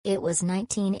It was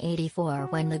 1984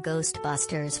 when the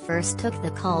Ghostbusters first took the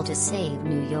call to save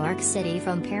New York City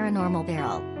from paranormal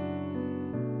peril.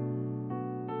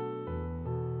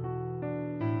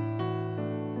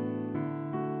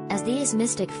 As these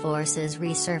mystic forces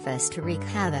resurface to wreak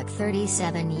havoc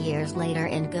 37 years later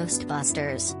in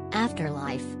Ghostbusters,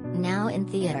 Afterlife, now in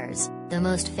theaters, the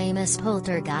most famous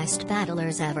poltergeist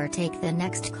battlers ever take the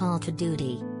next call to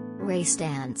duty. Ray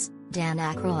Stantz, Dan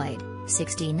Aykroyd,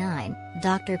 69,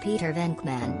 Dr. Peter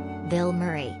Venkman, Bill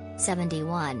Murray,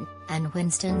 71, and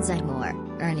Winston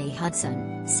Zeddemore, Ernie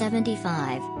Hudson,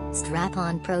 75, strap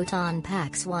on proton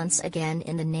packs once again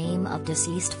in the name of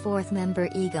deceased fourth member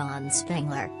Egon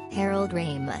Spengler, Harold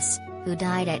Ramis, who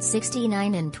died at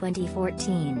 69 in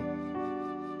 2014.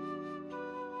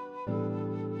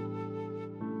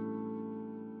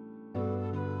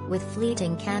 With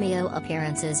fleeting cameo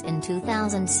appearances in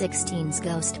 2016's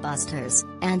Ghostbusters,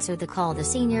 Answer the Call, the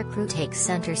senior crew takes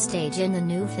center stage in the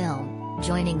new film,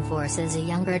 joining forces a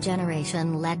younger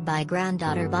generation led by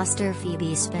granddaughter Buster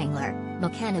Phoebe Spengler,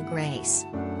 McKenna Grace.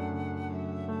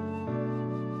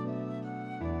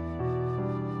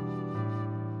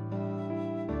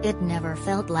 It never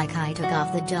felt like I took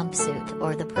off the jumpsuit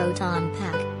or the proton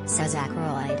pack, says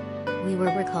Aykroyd. We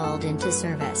were recalled into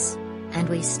service. And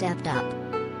we stepped up.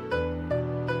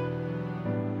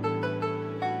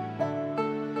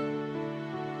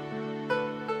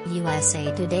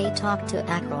 USA Today talked to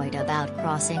Aykroyd about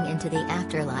crossing into the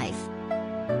afterlife.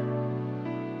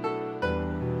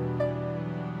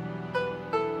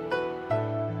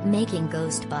 Making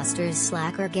Ghostbusters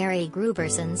slacker Gary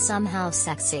Gruberson somehow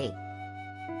sexy.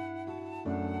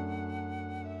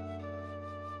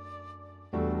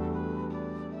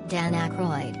 Dan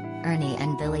Aykroyd, Ernie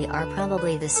and Billy are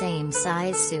probably the same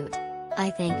size suit.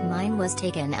 I think mine was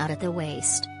taken out at the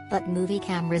waist, but movie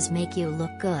cameras make you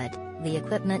look good. The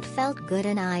equipment felt good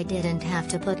and I didn't have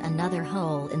to put another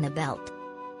hole in the belt.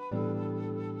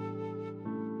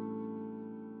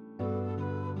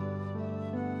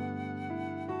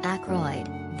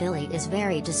 Aykroyd, Billy is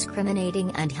very discriminating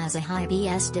and has a high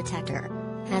BS detector.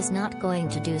 Has not going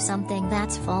to do something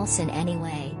that's false in any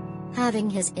way. Having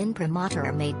his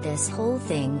imprimatur made this whole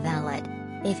thing valid.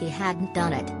 If he hadn't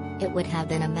done it, it would have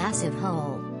been a massive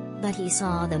hole. But he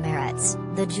saw the merits,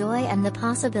 the joy and the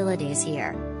possibilities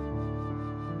here.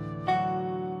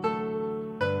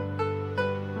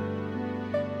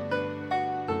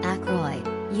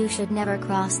 Aykroyd, you should never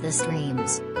cross the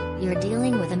streams. You're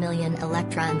dealing with 1,000,000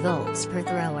 electron volts per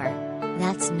thrower.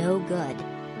 That's no good.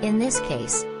 In this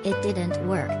case, it didn't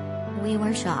work. We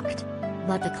were shocked.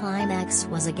 But the climax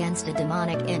was against a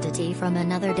demonic entity from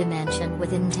another dimension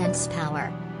with intense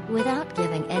power. Without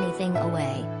giving anything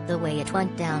away, the way it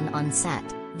went down on set,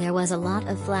 there was a lot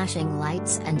of flashing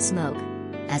lights and smoke.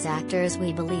 As actors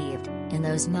we believed, in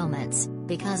those moments,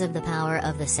 because of the power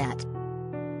of the set.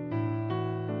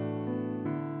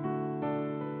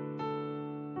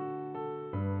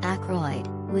 Aykroyd,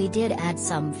 we did add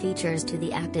some features to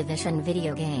the Activision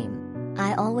video game.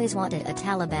 I always wanted a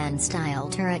Taliban-style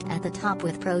turret at the top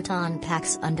with proton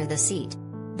packs under the seat.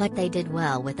 But they did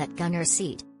well with that gunner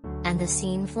seat. And the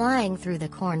scene flying through the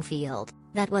cornfield,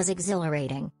 that was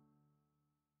exhilarating.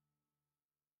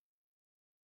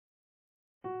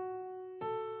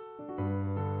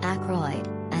 Aykroyd,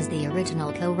 as the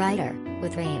original co-writer,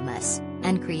 with Ramis,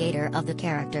 and creator of the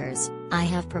characters, I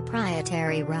have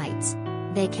proprietary rights.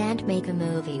 They can't make a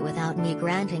movie without me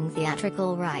granting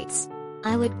theatrical rights.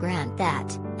 I would grant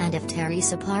that, and if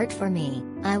Terry's apart for me,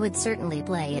 I would certainly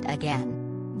play it again.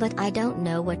 But I don't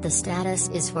know what the status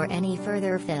is for any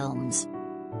further films.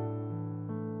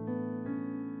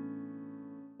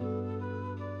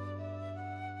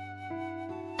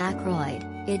 Aykroyd,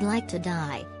 I'd like to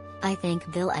die. I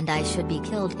think Bill and I should be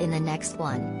killed in the next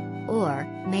one. Or,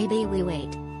 maybe we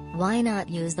wait. Why not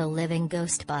use the living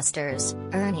Ghostbusters,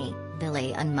 Ernie,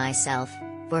 Billy and myself,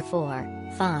 for 4,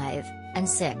 5, and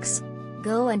 6.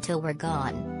 Go until we're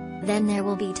gone. Then there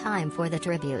will be time for the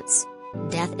tributes.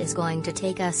 Death is going to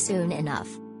take us soon enough.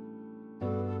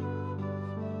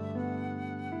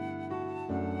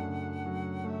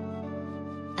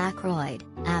 Aykroyd,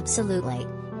 absolutely.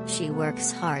 She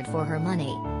works hard for her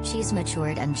money, she's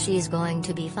matured and she's going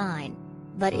to be fine.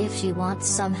 But if she wants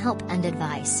some help and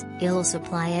advice, I'll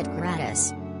supply it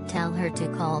gratis. Tell her to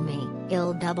call me,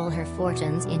 I'll double her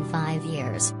fortunes in 5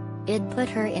 years. I'd put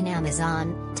her in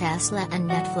Amazon, Tesla and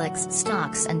Netflix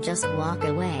stocks and just walk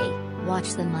away,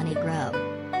 watch the money grow.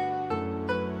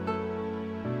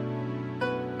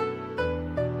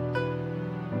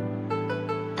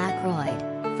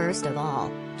 Aykroyd, first of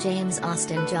all, James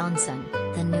Austin Johnson,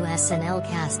 the new SNL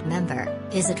cast member,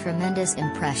 is a tremendous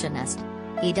impressionist.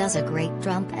 He does a great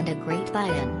Trump and a great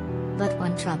Biden. But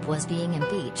when Trump was being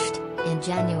impeached, in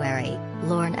January,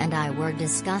 Lorne and I were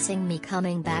discussing me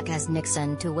coming back as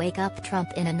Nixon to wake up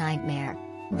Trump in a nightmare.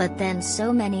 But then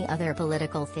so many other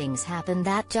political things happened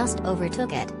that just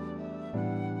overtook it.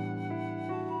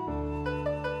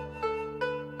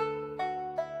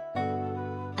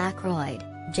 Aykroyd,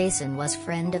 Jason was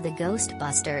friend of the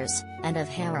Ghostbusters, and of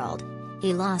Harold.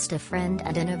 He lost a friend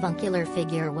and an avuncular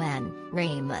figure when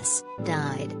Ramus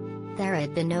died. There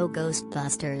had been no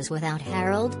Ghostbusters without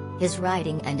Harold, his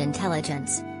writing and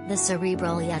intelligence, the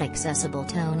cerebral yet accessible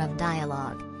tone of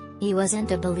dialogue. He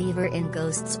wasn't a believer in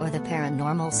ghosts or the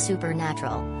paranormal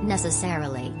supernatural,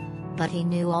 necessarily. But he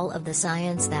knew all of the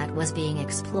science that was being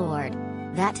explored.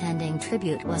 That ending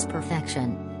tribute was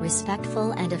perfection,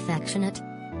 respectful and affectionate.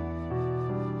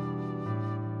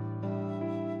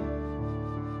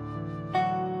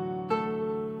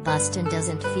 Bustin'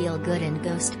 doesn't feel good in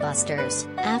Ghostbusters,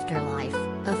 Afterlife,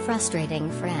 a frustrating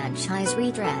franchise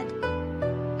retread.